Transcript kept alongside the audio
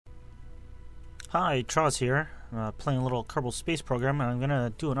Hi, Troz here, playing a little Kerbal Space Program, and I'm going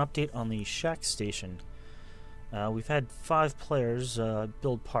to do an update on the Shackstation. We've had 5 players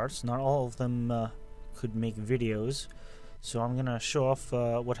build parts. Not all of them could make videos, so I'm going to show off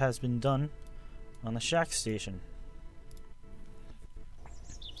what has been done on the Shackstation.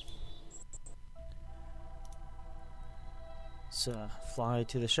 Let's fly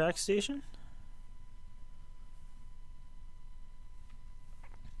to the Shackstation.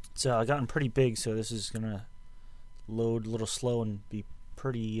 It's gotten pretty big, so this is going to load a little slow and be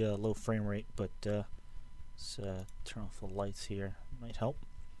pretty low frame rate, but let's turn off the lights here. Might help.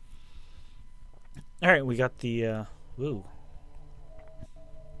 Alright, we got the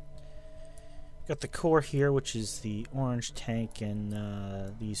got the core here, which is the orange tank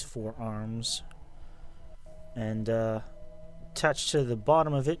and these 4 arms. And attached to the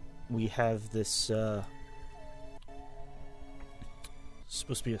bottom of it, we have this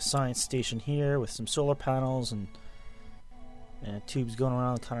supposed to be a science station here with some solar panels and tubes going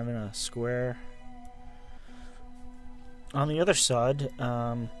around kind of in a square. On the other side,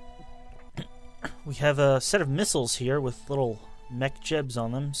 we have a set of missiles here with little mech jebs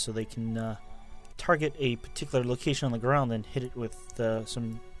on them, so they can target a particular location on the ground and hit it with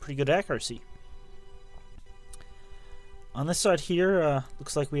some pretty good accuracy. On this side here,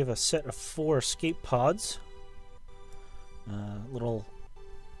 looks like we have a set of 4 escape pods. Little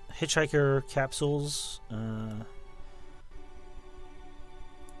hitchhiker capsules.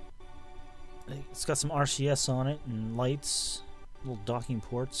 It's got some RCS on it and lights, little docking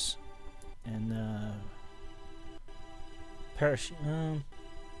ports, and parachute.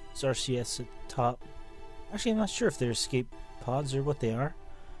 It's RCS at the top. Actually, I'm not sure if they're escape pods or what they are.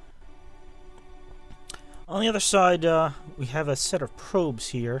 On the other side, we have a set of probes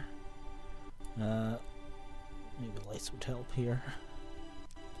here. Maybe lights would help here.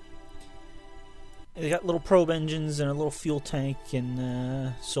 They got little probe engines and a little fuel tank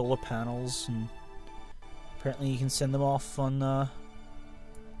and solar panels, and apparently you can send them off on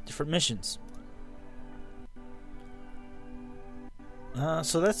different missions.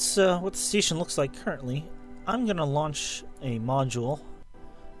 So that's what the station looks like currently. I'm gonna launch a module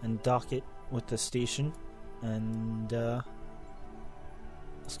and dock it with the station, and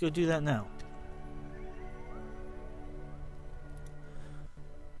let's go do that now.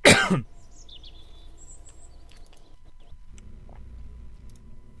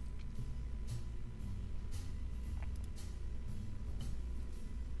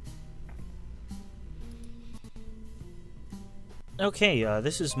 Okay,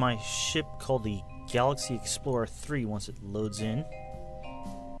 this is my ship called the Galaxy Explorer 3 once it loads in.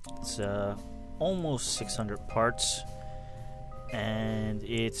 It's almost 600 parts, and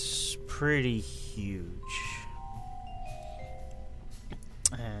it's pretty huge.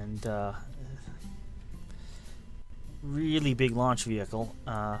 And really big launch vehicle,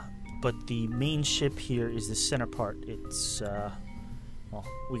 but the main ship here is the center part. It's, well,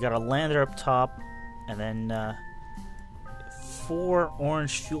 we got a lander up top, and then 4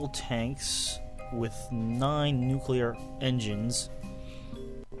 orange fuel tanks with 9 nuclear engines.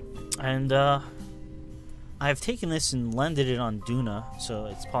 And I've taken this and landed it on Duna, so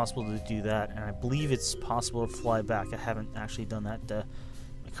it's possible to do that, and I believe it's possible to fly back. I haven't actually done that.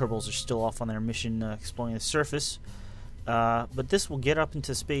 My Kerbals are still off on their mission exploring the surface. But this will get up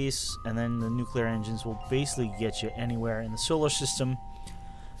into space, and then the nuclear engines will basically get you anywhere in the solar system.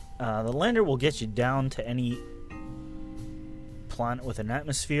 The lander will get you down to any planet with an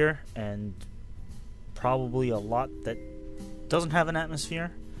atmosphere, and probably a lot that doesn't have an atmosphere.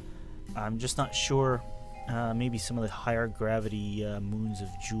 I'm just not sure. Maybe some of the higher gravity moons of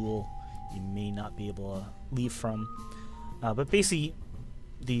Joule you may not be able to leave from. But basically,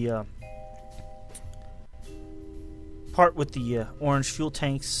 the part with the orange fuel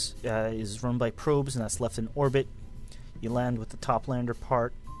tanks is run by probes, and that's left in orbit. You land with the top lander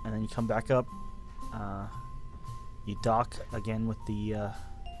part, and then you come back up. You dock again with the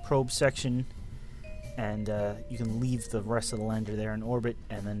probe section, and you can leave the rest of the lander there in orbit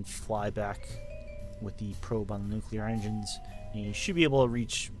and then fly back with the probe on the nuclear engines. And you should be able to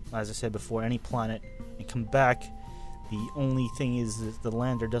reach, as I said before, any planet and come back. The only thing is that the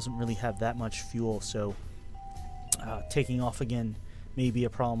lander doesn't really have that much fuel, so taking off again may be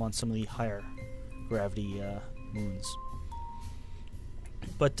a problem on some of the higher gravity moons.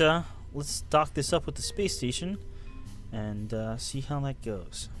 But let's dock this up with the space station and see how that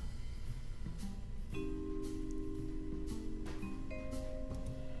goes.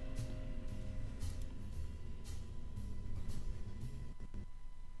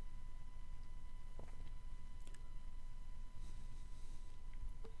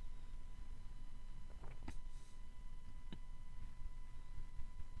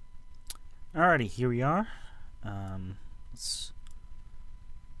 Alrighty, here we are. Let's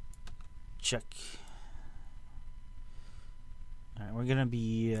check. Alright, we're gonna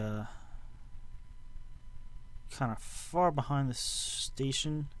be kind of far behind the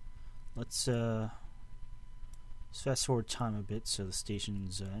station. Let's fast forward time a bit so the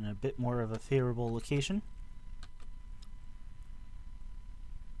station's in a bit more of a favorable location.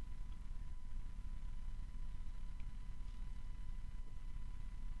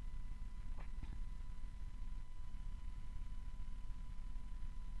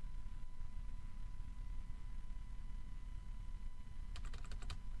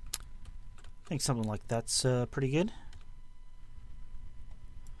 I think something like that's pretty good.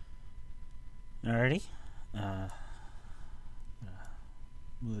 Alrighty.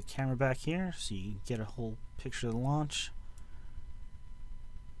 Move the camera back here so you can get a whole picture of the launch.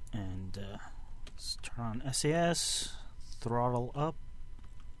 And let's turn on SAS, throttle up.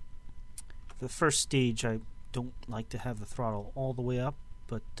 For the first stage, I don't like to have the throttle all the way up,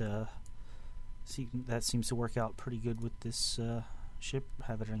 but see, that seems to work out pretty good with this ship,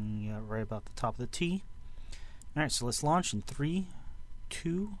 having right about the top of the T. Alright, so let's launch in 3,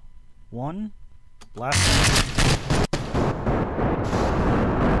 2, 1, blast.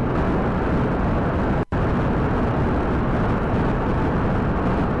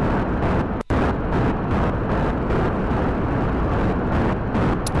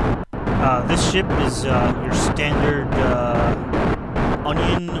 This ship is your standard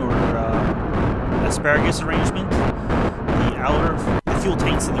onion or asparagus arrangement. The fuel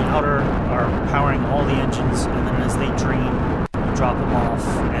tanks in the outer are powering all the engines, and then as they drain, you drop them off,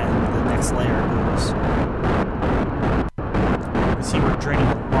 and the next layer goes. You can see we're draining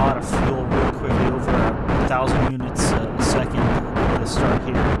a lot of fuel real quickly, over 1,000 units a second at the start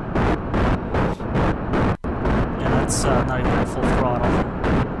here. And that's not even at full throttle.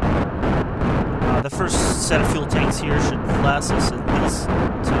 The first set of fuel tanks here should last us at least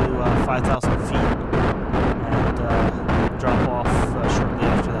to 5,000 feet, and drop off shortly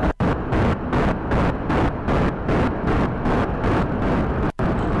after that.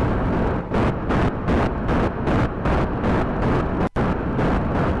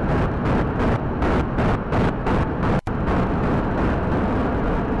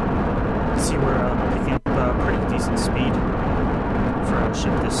 See, we're picking up pretty decent speed for a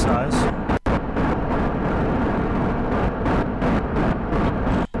ship this size.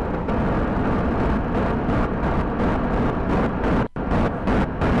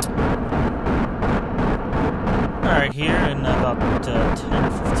 Alright, here in about 10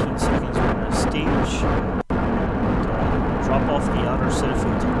 or 15 seconds we're going to stage and drop off the outer set of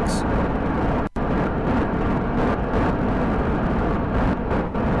fuel tanks.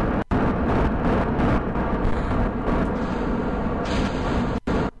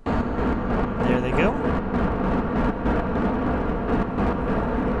 There they go.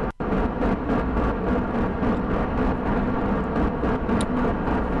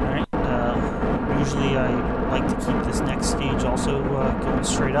 Alright, usually I like to keep this next stage also going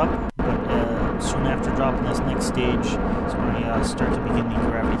straight up, but soon after dropping this next stage is when we start to begin the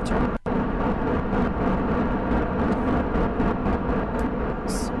gravity turn.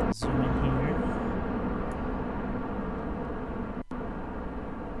 Let's zoom in here.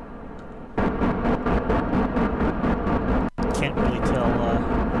 Can't really tell what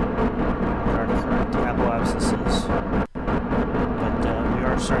our current apoapsis is, but we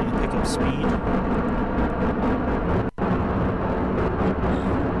are starting to pick up speed.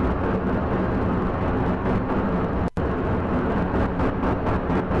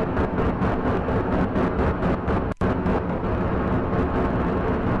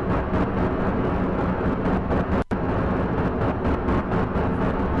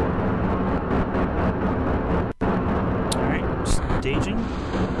 Staging.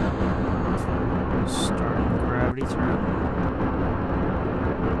 Starting the gravity turn.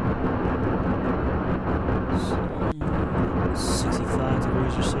 65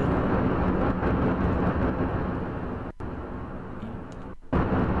 degrees or so.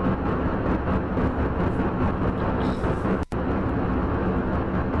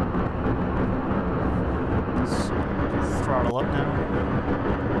 Let's throttle up now.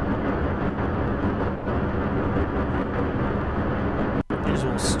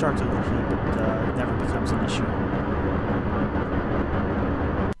 Will start to overheat, but it never becomes an issue.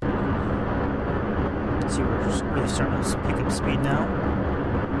 See, we're just really starting to pick up speed now.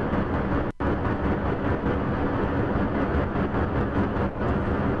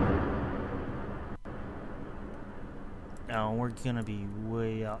 Now we're gonna be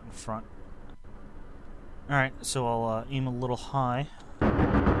way out in front. Alright, so I'll aim a little high.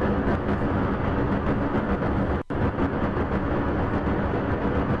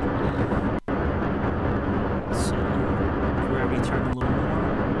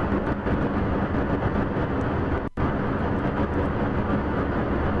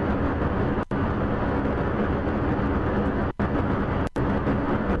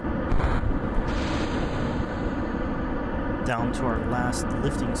 down to our last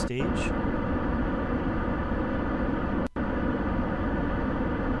lifting stage.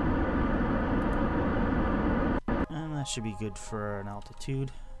 And that should be good for an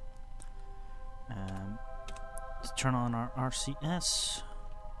altitude. Let's turn on our RCS.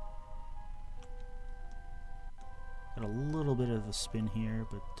 Got a little bit of a spin here,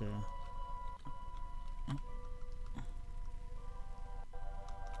 but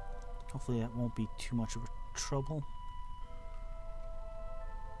hopefully that won't be too much of a trouble.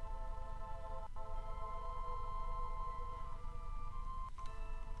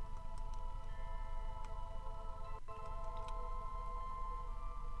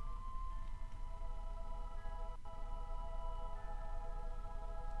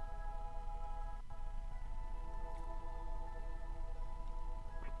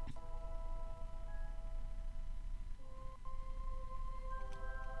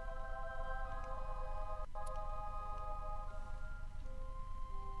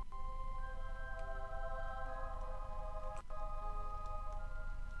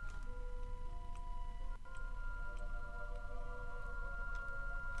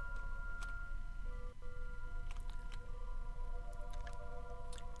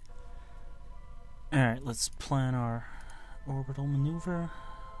 Alright, let's plan our orbital maneuver.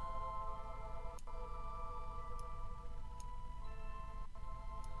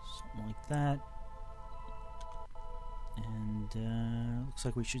 Something like that. And looks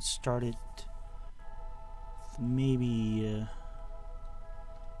like we should start it maybe a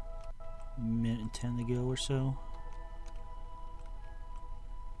minute and 10 to go or so.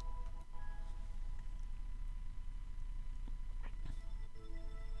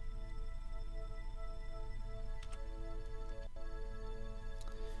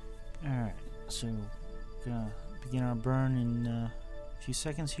 Alright, so gonna begin our burn in a few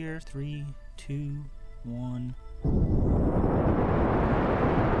seconds here. 3, 2, 1.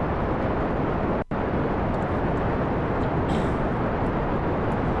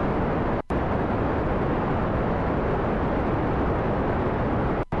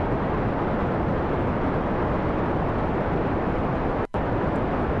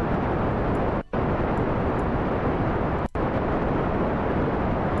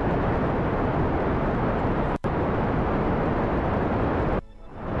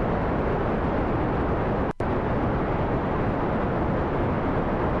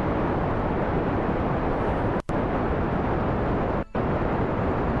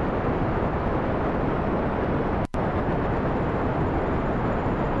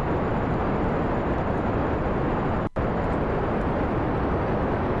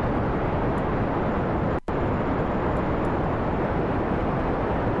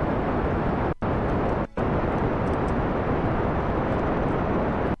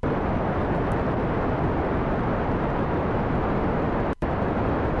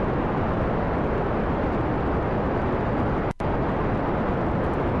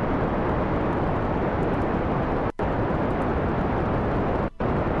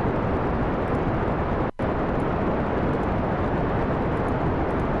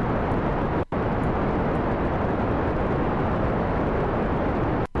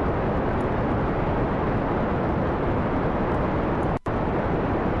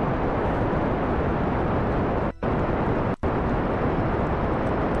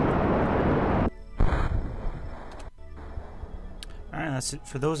 That's it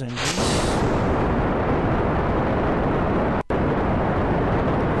for those engines.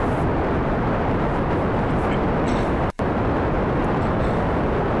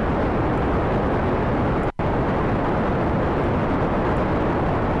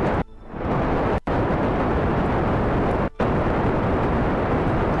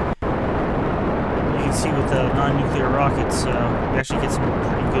 Non-nuclear rockets, we actually get some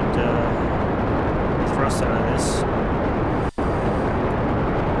pretty good thrust out of this.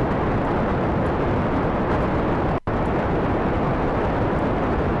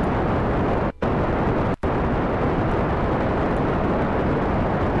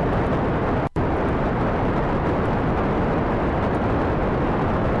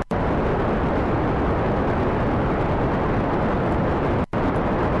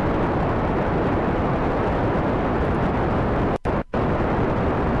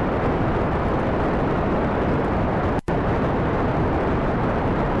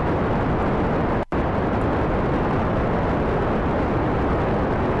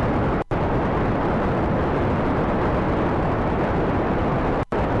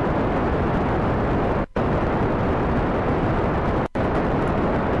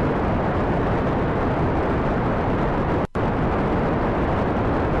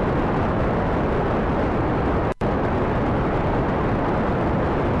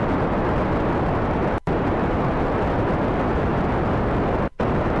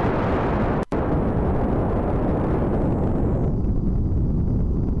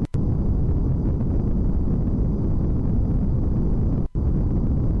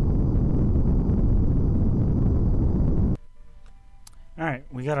 Alright,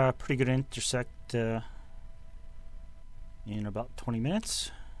 we got a pretty good intersect in about 20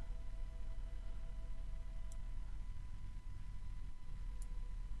 minutes.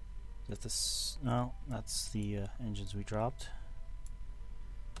 Is that this? No, that's the engines we dropped.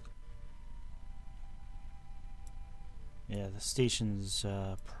 Yeah, the station's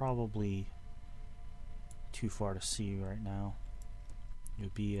probably too far to see right now. It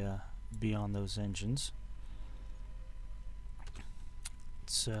would be beyond those engines.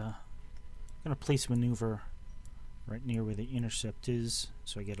 It's gonna place a maneuver right near where the intercept is,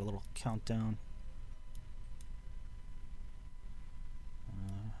 so I get a little countdown.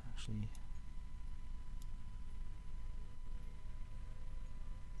 Actually,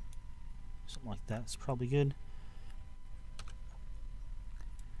 something like that's probably good.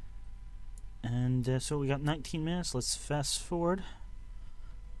 And so we got 19 minutes. Let's fast forward.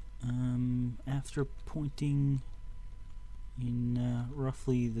 After pointing in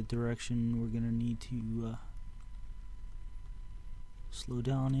roughly the direction we're gonna need to slow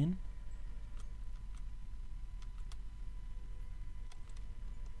down in.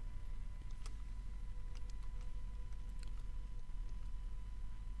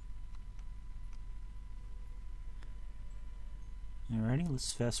 Alrighty,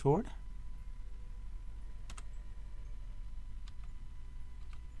 let's fast forward.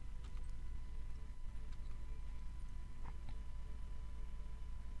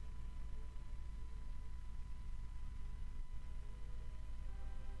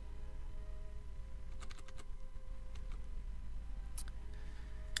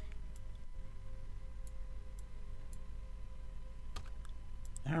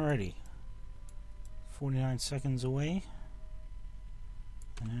 Alrighty, 49 seconds away,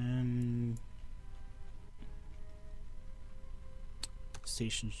 and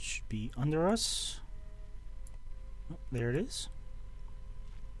station should be under us. Oh, there it is.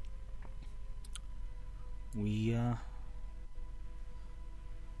 We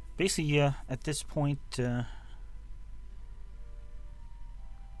basically at this point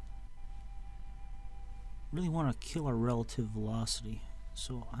really want to kill our relative velocity.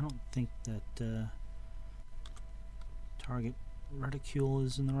 So I don't think that target reticule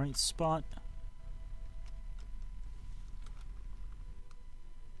is in the right spot.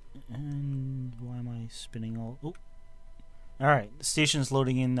 And why am I spinning all... Oh! Alright, the station's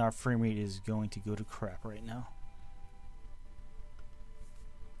loading in. Our frame rate is going to go to crap right now.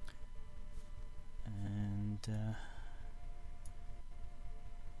 And...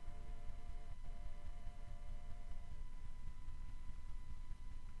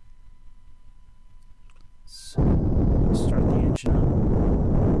 so, start the engine up.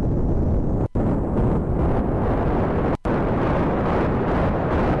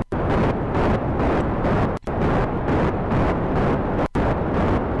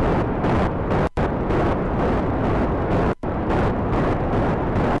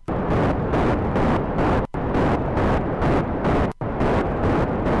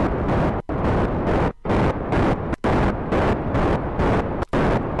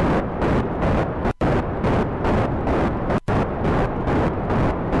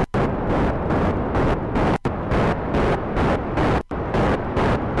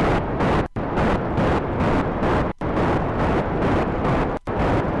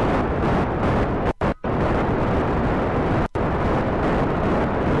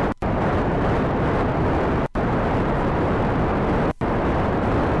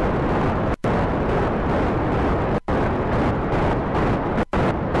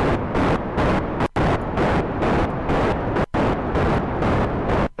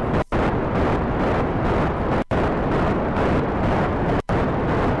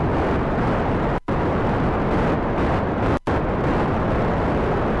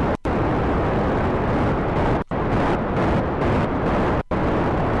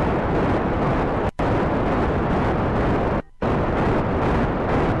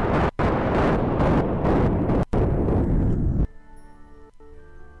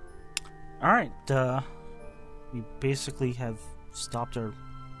 Alright, we basically have stopped our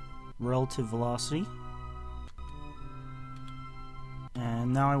relative velocity.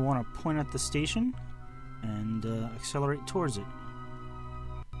 And now I want to point at the station and accelerate towards it.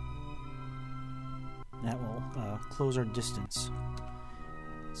 That will close our distance.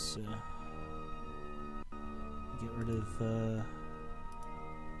 Let's get rid of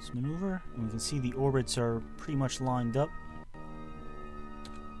this maneuver. And we can see the orbits are pretty much lined up.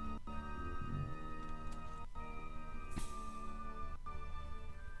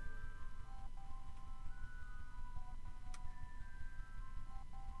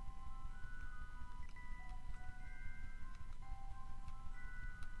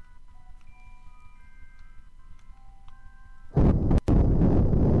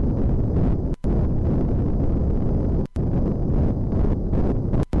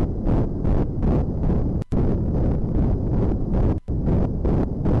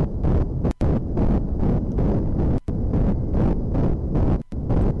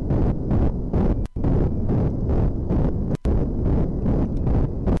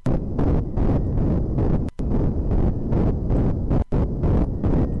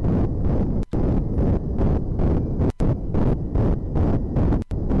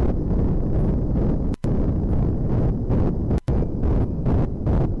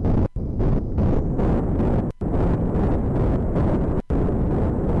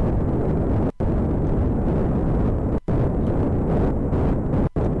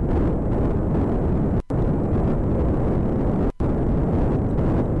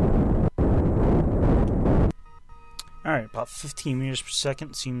 Alright, about 15 meters per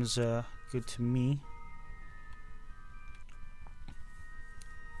second seems good to me.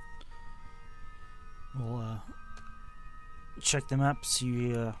 We'll check the map,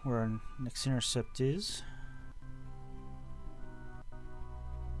 see where our next intercept is.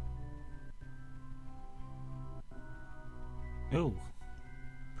 Oh,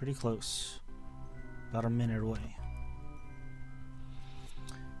 pretty close. About a minute away.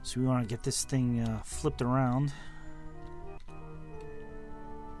 So we want to get this thing flipped around.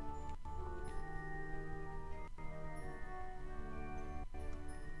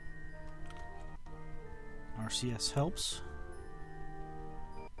 RCS helps.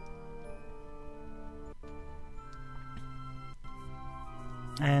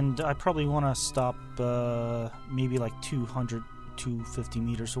 And I probably want to stop maybe like 200, 250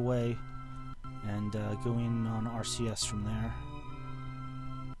 meters away and go in on RCS from there.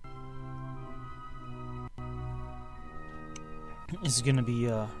 This is going to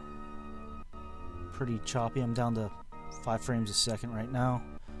be pretty choppy. I'm down to 5 frames a second right now.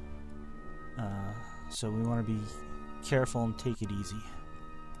 So we want to be careful and take it easy.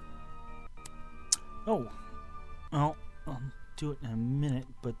 Oh, well, I'll do it in a minute,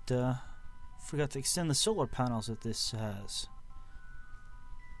 but forgot to extend the solar panels that this has.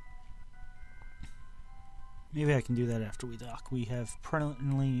 Maybe I can do that after we dock. We have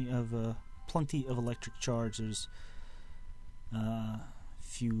plenty of electric charge. There's a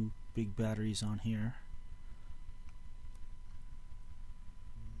few big batteries on here.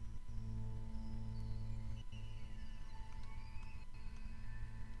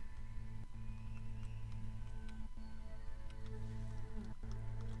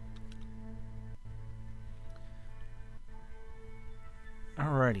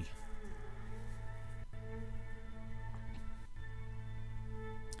 Alrighty.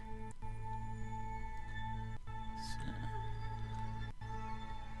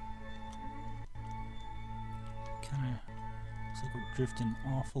 Kinda looks like we're drifting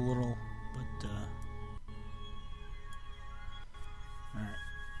off a little, but alright.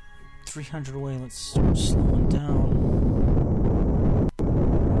 300 away, let's start slowing down.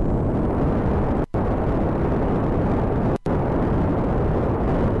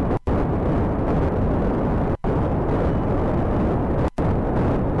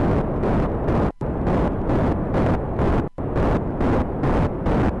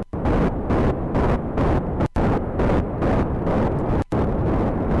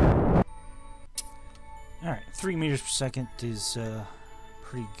 Alright, 3 meters per second is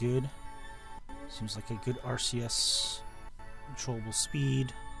pretty good. Seems like a good RCS controllable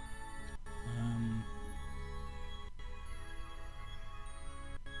speed.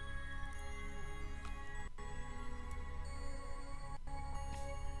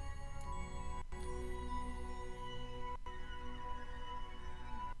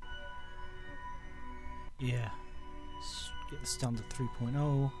 Yeah, let's get this down to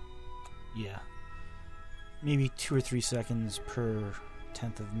 3.0. Yeah. Maybe 2 or 3 seconds per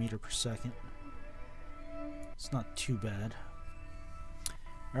tenth of a meter per second. It's not too bad.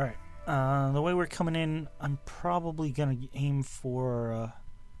 Alright, the way we're coming in, I'm probably going to aim for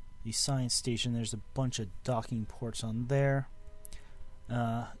the science station. There's a bunch of docking ports on there.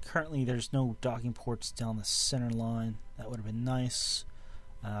 Currently there's no docking ports down the center line. That would have been nice,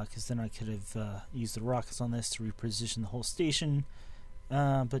 because then I could have used the rockets on this to reposition the whole station.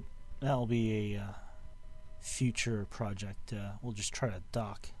 But that'll be a future project. We'll just try to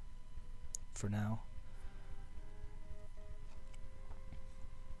dock for now.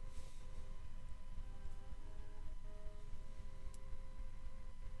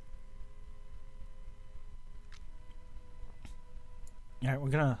 Alright, we're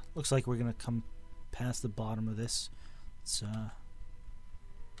gonna, looks like we're gonna come past the bottom of this. It's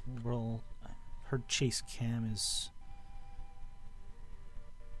roll. I heard chase cam is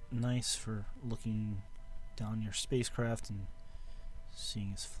nice for looking down your spacecraft and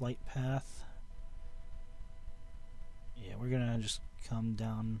seeing its flight path. Yeah, we're gonna just come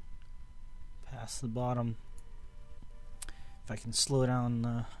down past the bottom. If I can slow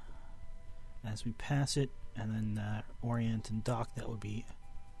down as we pass it and then orient and dock, that would be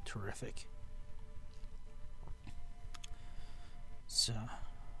terrific. So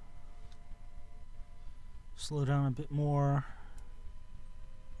slow down a bit more,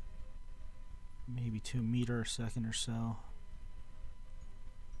 maybe to a meter a second or so.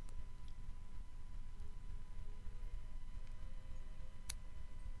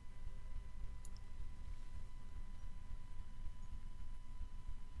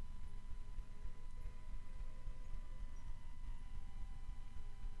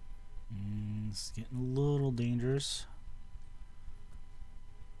 It's getting a little dangerous.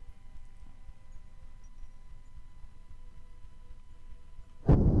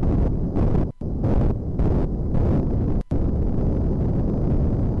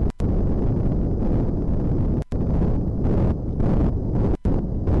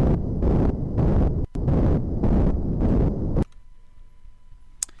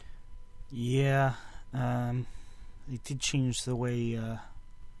 did change the way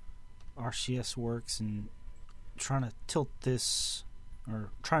RCS works, and trying to tilt this, or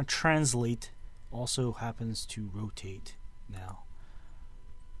trying to translate, also happens to rotate now.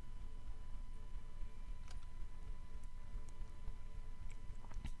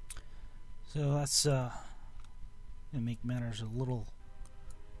 So that's gonna make matters a little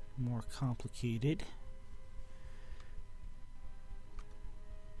more complicated.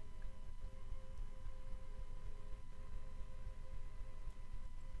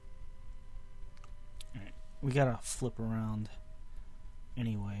 Alright, we gotta flip around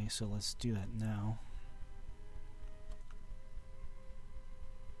anyway, so let's do that now.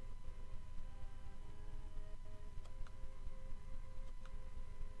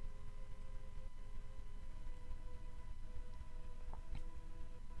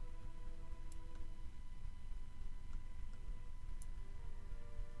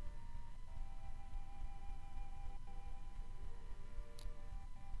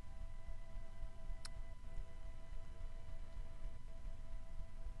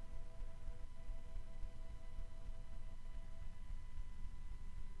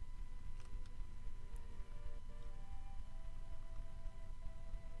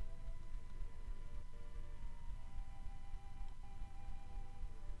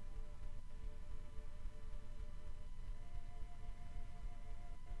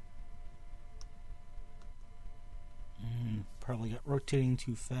 Probably got rotating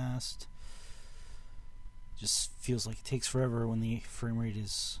too fast. Just feels like it takes forever when the frame rate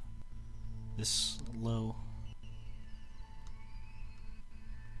is this low.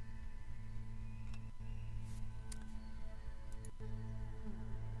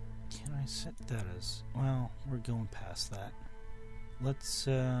 Can I set that as... well, we're going past that. Let's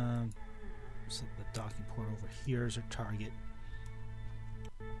set the docking port over here as our target.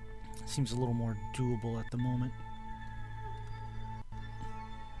 Seems a little more doable at the moment.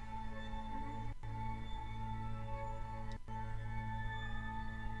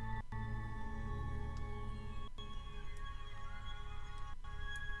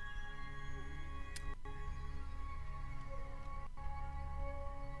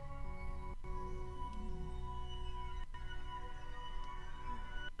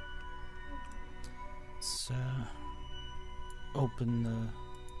 Let's open the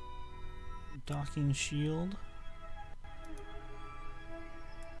docking shield.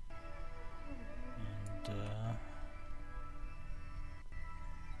 And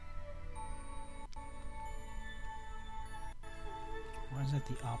why is that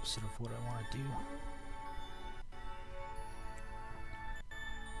the opposite of what I want to do?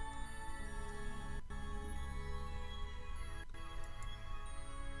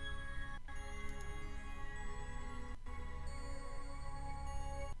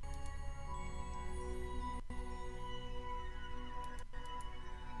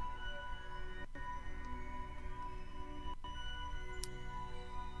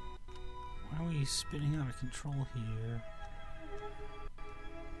 Spinning out of control here.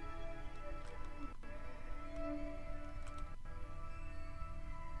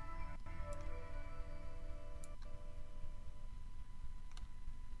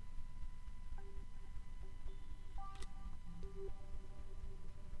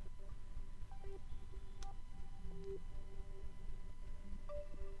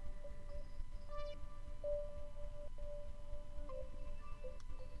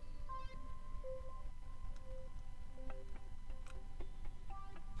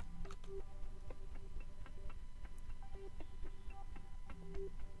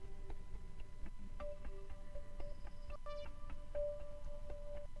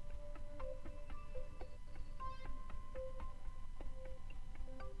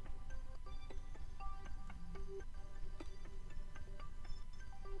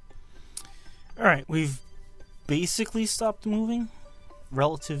 Alright, we've basically stopped moving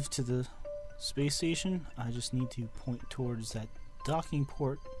relative to the space station. I just need to point towards that docking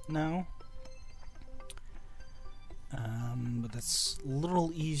port now. But that's a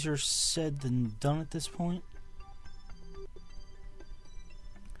little easier said than done at this point.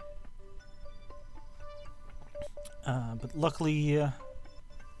 But luckily,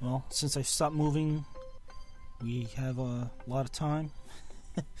 well, since I stopped moving, we have a lot of time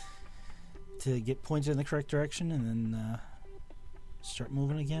to get pointed in the correct direction and then start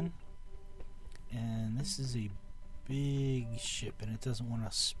moving again. And this is a big ship and it doesn't want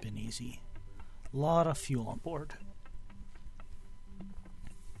to spin easy. A lot of fuel on board.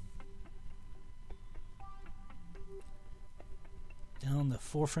 Down to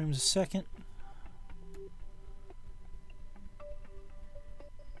 4 frames a second.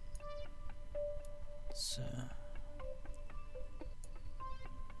 Let's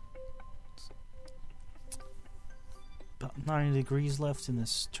About 90 degrees left in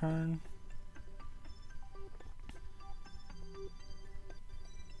this turn.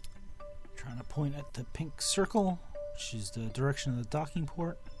 Trying to point at the pink circle, which is the direction of the docking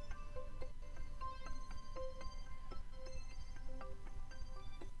port.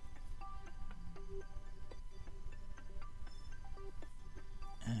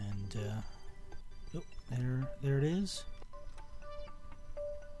 And oh, there it is.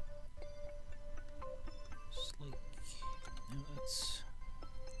 Just like, you know,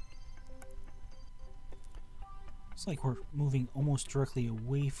 it's like we're moving almost directly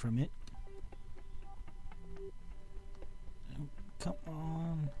away from it. Come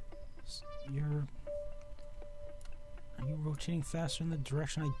on. Are you rotating faster in the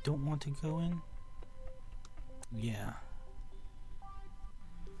direction I don't want to go in? Yeah.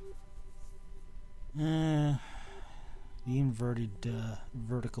 The inverted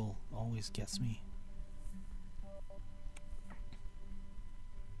vertical always gets me.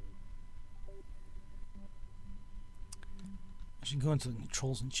 I should go into the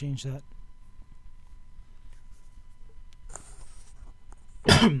controls and change that.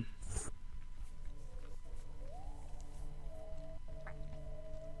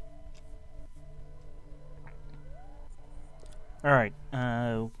 All right.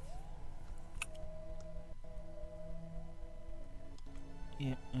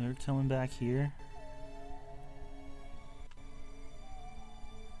 Yeah, they're coming back here.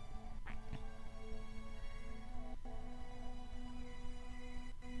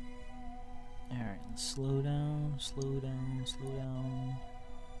 All right, let's slow down, slow down, slow down.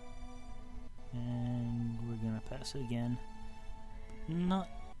 And we're gonna pass it again. Not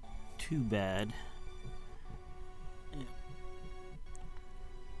too bad. Yeah.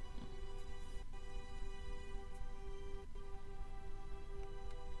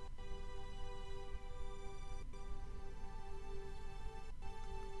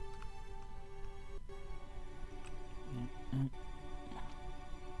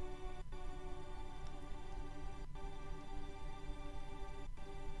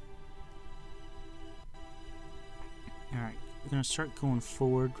 Alright, we're going to start going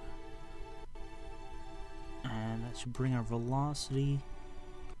forward, and that should bring our velocity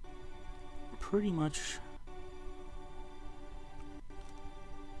pretty much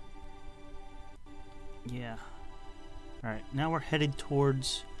yeah. Alright, now we're headed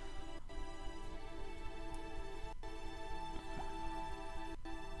towards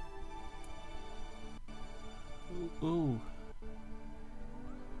ooh.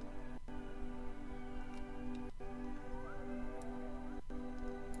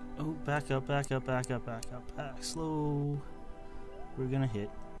 Oh, back up, back up, back up, back up, back. Slow. We're gonna hit,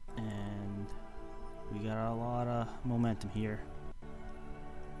 and we got a lot of momentum here.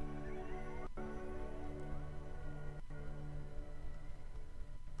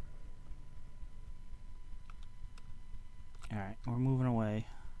 Alright, we're moving away,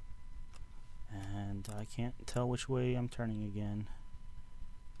 and I can't tell which way I'm turning again.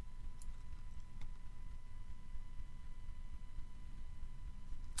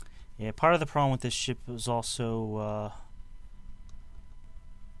 Yeah, part of the problem with this ship was also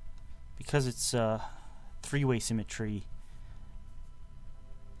because it's three-way symmetry.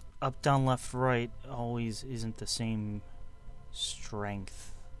 Up, down, left, right always isn't the same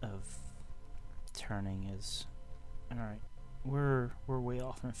strength of turning as. All right, we're way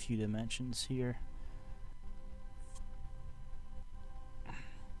off in a few dimensions here.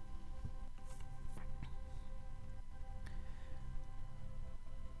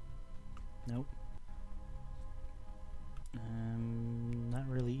 Nope. Not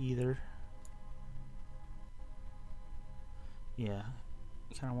really either. Yeah,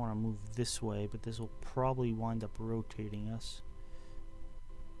 I kind of want to move this way, but this will probably wind up rotating us.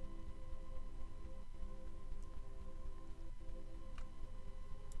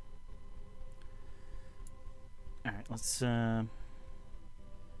 Alright, let's try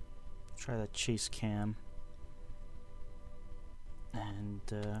that chase cam. And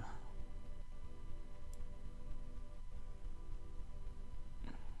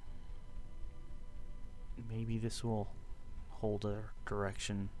maybe this will hold our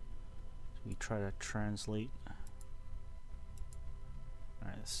direction. So we try to translate.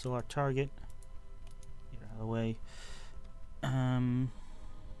 Alright, that's still our target. Get out of the way.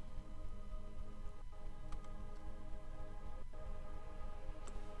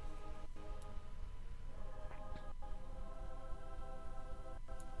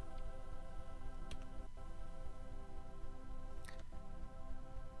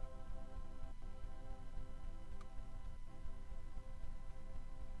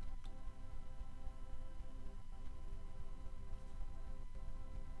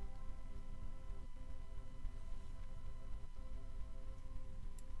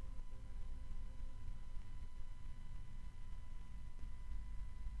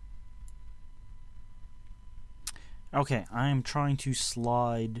 Okay, I am trying to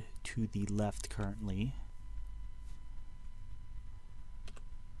slide to the left currently.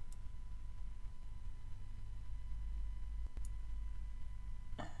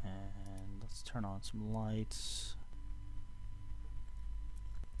 And let's turn on some lights.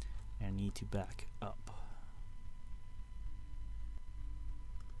 And I need to back up.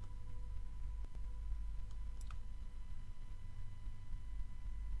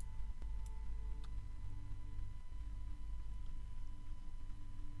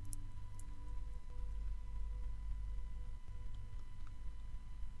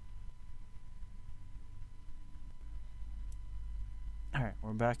 Alright,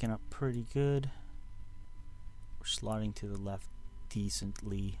 we're backing up pretty good. We're sliding to the left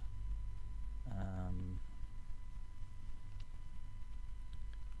decently.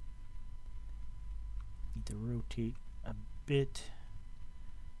 Need to rotate a bit.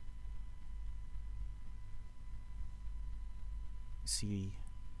 See the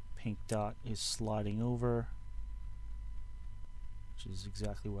pink dot is sliding over, which is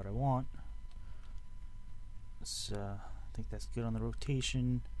exactly what I want. Let's, I think that's good on the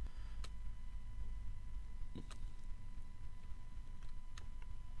rotation.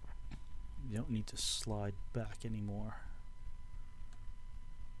 You don't need to slide back anymore.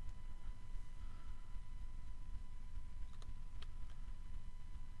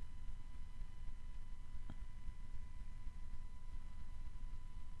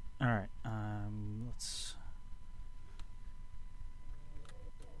 All right, let's.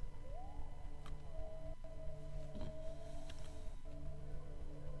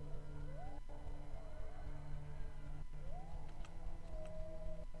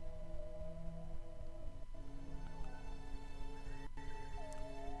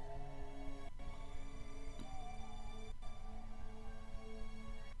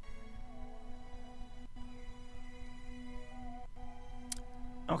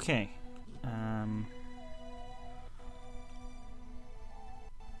 Okay.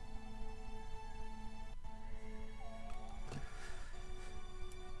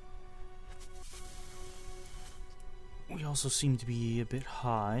 We also seem to be a bit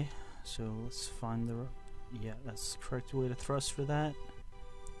high, so let's find the. Yeah, that's the correct way to thrust for that.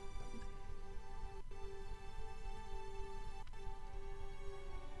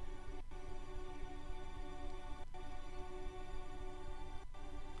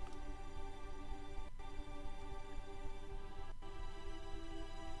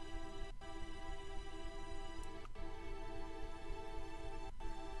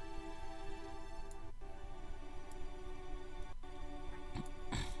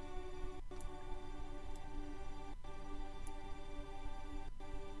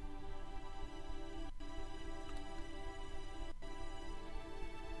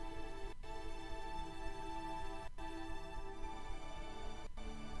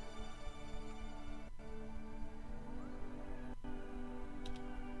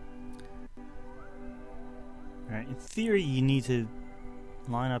 Alright, in theory you need to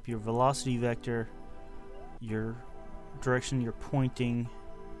line up your velocity vector, your direction you're pointing,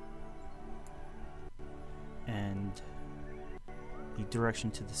 and the direction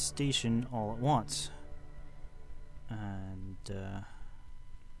to the station all at once. And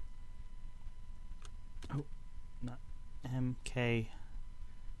oh, not MK.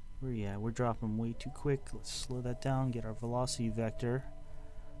 We're dropping way too quick. Let's slow that down, get our velocity vector.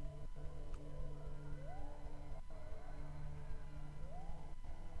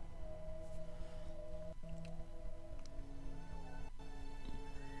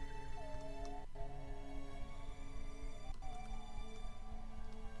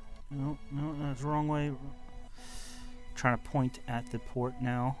 No, that's the wrong way. Trying to point at the port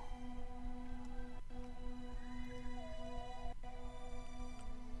now.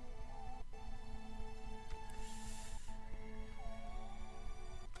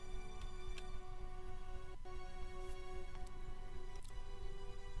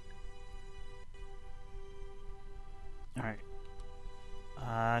 Alright.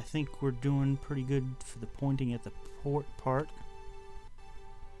 I think we're doing pretty good for the pointing at the port part.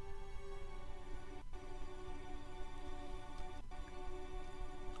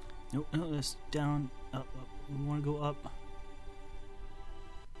 Nope, no, that's down, up. We want to go up.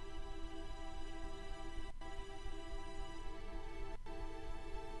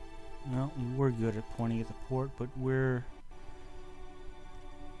 Well, we were good at pointing at the port, but we're...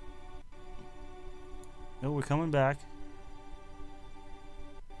 No, we're coming back.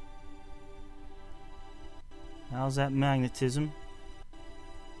 How's that magnetism?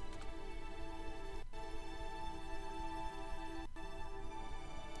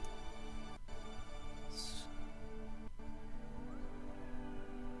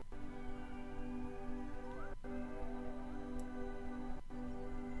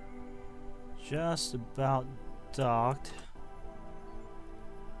 just about docked.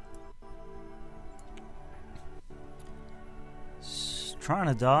 Trying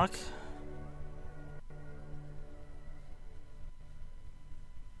to dock.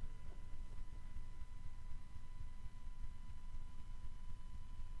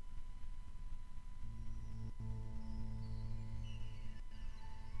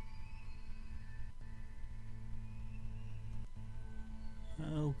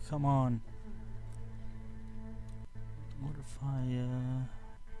 Oh, come on. What if I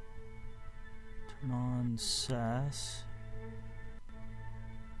turn on SAS?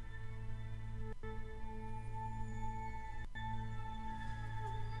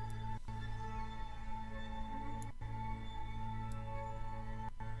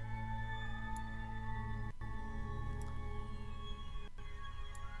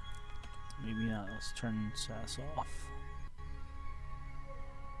 Maybe not. Let's turn SAS off.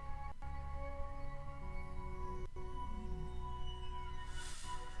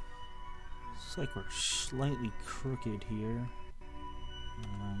 Looks like we're slightly crooked here.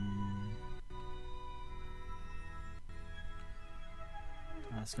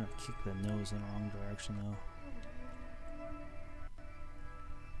 That's gonna kick the nose in the wrong direction though.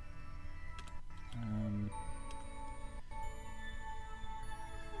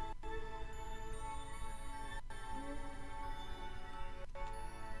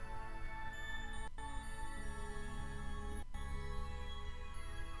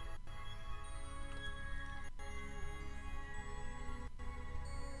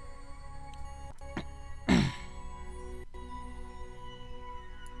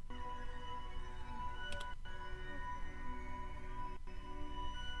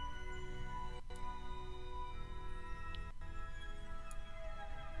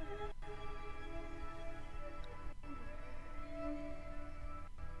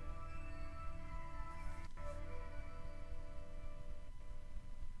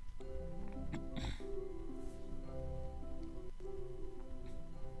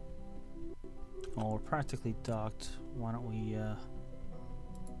 Well, we're practically docked. Why don't we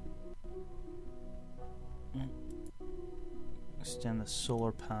extend the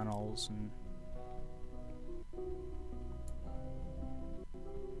solar panels and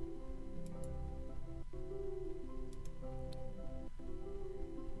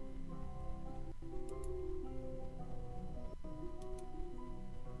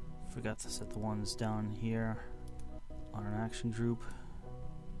forgot to set the ones down here on an action group.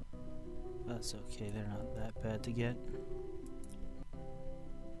 That's okay, they're not that bad to get.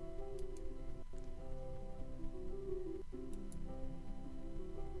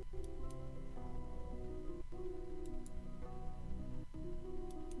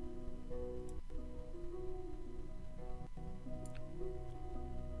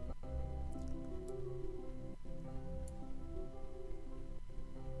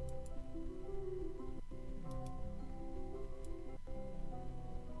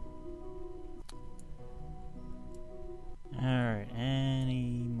 Alright,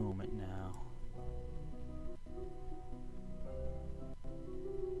 any moment now.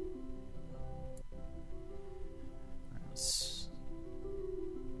 Let's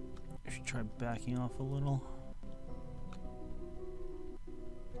try backing off a little.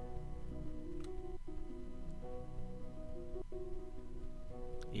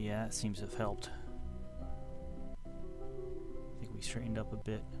 Yeah, it seems to have helped. I think we straightened up a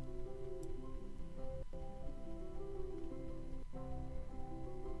bit.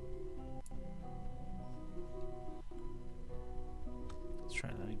 Try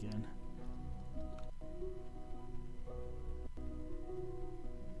that again.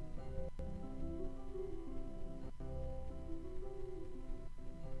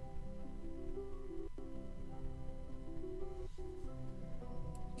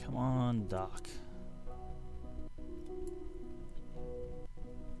 Come on, Doc.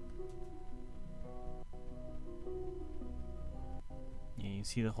 Yeah, you can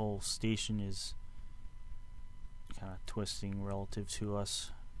see the whole station is kind of twisting relative to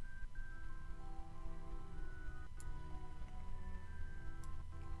us.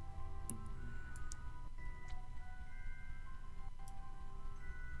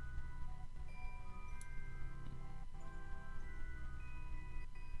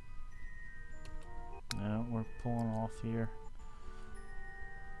 We're pulling off here.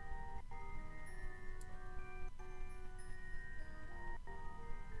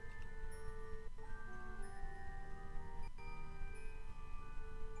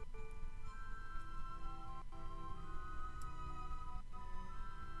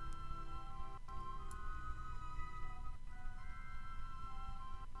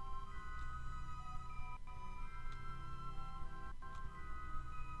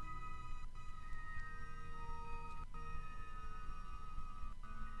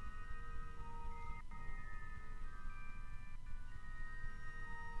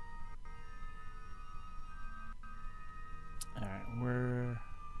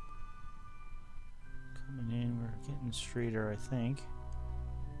 straighter, I think.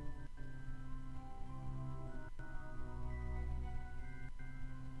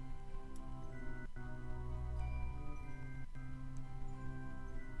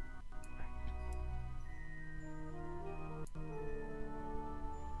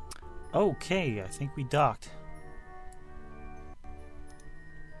 Okay, I think we docked.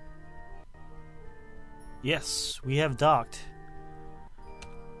 Yes, we have docked.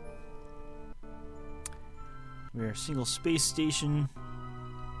 We're a single space station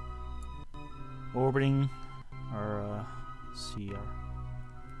orbiting our, let's see,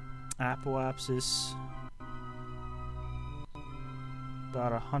 our apoapsis.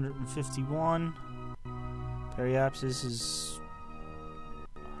 About 151. Periapsis is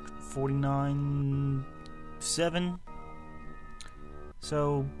 49.7.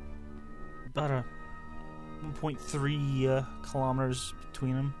 So about a 1.3 kilometers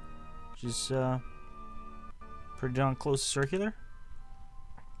between them, which is pretty darn close to circular.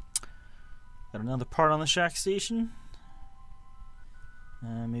 Got another part on the Shackstation.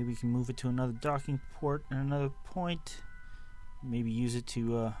 Maybe we can move it to another docking port at another point. Maybe use it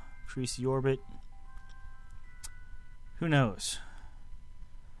to increase the orbit. Who knows?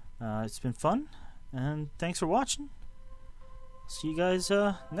 It's been fun, and thanks for watching. See you guys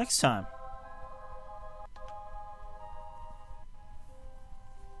next time.